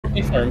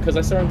looking for him because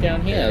I saw him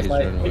down here. Yeah, I was he's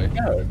like, running where'd he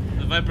go?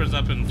 The Viper's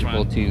up in front.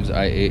 Both teams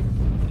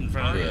I8. In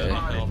front of the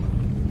hill.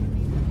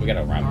 We got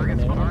a rifle in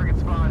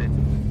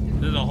there.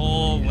 There's a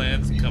whole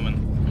lance coming,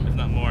 if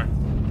not more.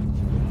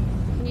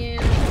 Yeah,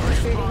 I'm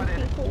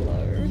shooting people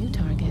low. New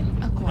target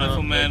acquired.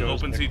 Rifleman,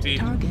 open CT.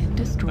 Target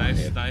destroyed.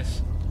 Nice,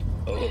 nice.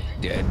 Oh,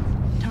 dead.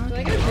 Do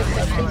I gotta pick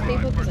up these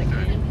people because I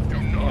can?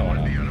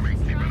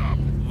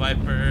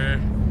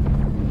 Viper.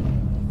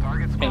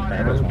 Pink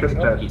crab. Just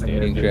testing.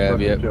 King crab,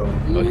 yep.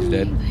 Oh, he's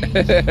dead.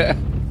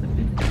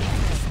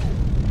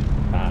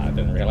 I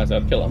didn't realize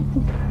I'd kill him.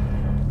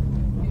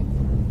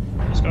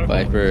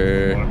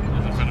 Viper.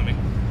 He's in front of me.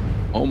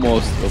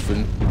 Almost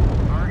open.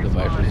 The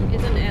Viper's Is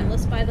almost an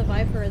Atlas by the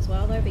Viper as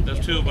well, though? Be There's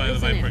careful. two by the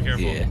There's an Viper,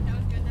 Atlas. careful.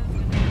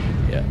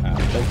 Yeah. Yeah.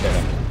 Don't kill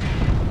him.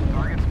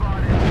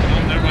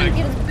 Oh, never Trying to mind.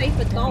 get his face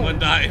with gold. One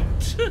died.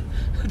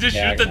 Just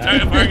Yeah, shoot the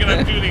target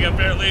I'm shooting,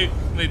 apparently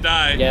they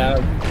die. Yeah,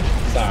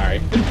 sorry.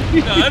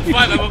 No, that's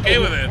fine, I'm okay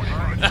with it.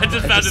 I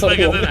just found this like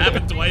it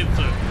happened twice.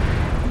 So.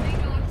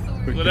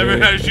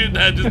 Whatever I was shooting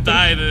at just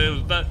died, and it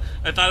was not,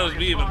 I thought it was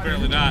me, but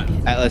apparently not.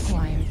 Atlas.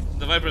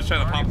 The Viper's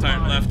trying to pop tire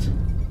left.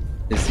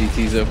 His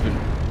CT's open.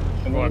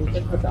 Can we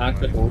get the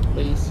Arctic Wolf,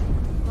 please?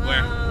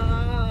 Where?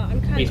 I'm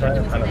kind He's of right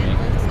in with front an of me.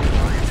 Atlas.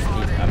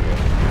 He's up here.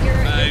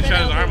 He You're shot his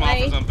out arm the off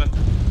way. or something.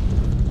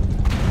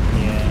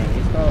 Yeah,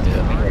 he's got a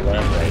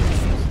long range.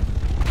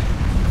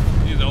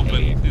 He's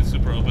open. He's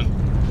super open.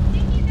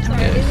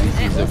 Sorry, Yeah, there's an he's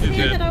Atlas open.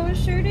 here that I was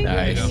shooting,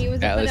 Nice. and he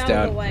was a Atlas bit out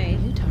down. of the way.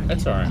 New target.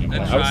 That's alright.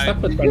 That's I was right.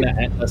 stuck between the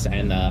Atlas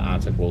and the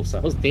Arctic Wolf, so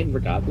I was dead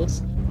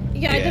regardless.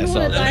 Yeah, I Yeah, didn't so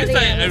want to die At to least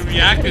the I Atlas.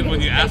 reacted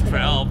when you asked for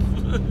help.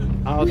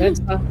 Oh, that's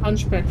the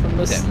hunchback from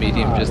the That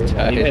medium start. just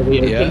died.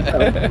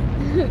 Yeah.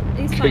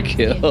 He's Good fine.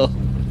 kill.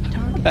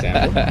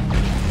 Target.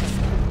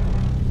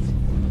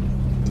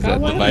 Is that the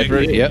one Viper?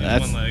 leg. Yep, One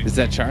that's. leg. Is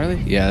that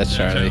Charlie? Yeah, that's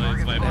Yeah, Charlie.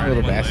 Charlie's Viper. That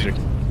little One bastard.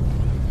 leg.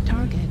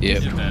 Target Yep.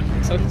 He's destroyed.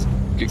 dead. So,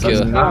 Good so kill.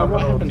 Phenomenal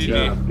happened to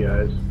job,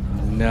 guys.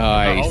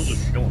 Nice. I'll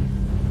just kill him.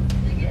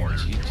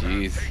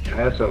 GG's.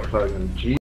 That's a fucking G.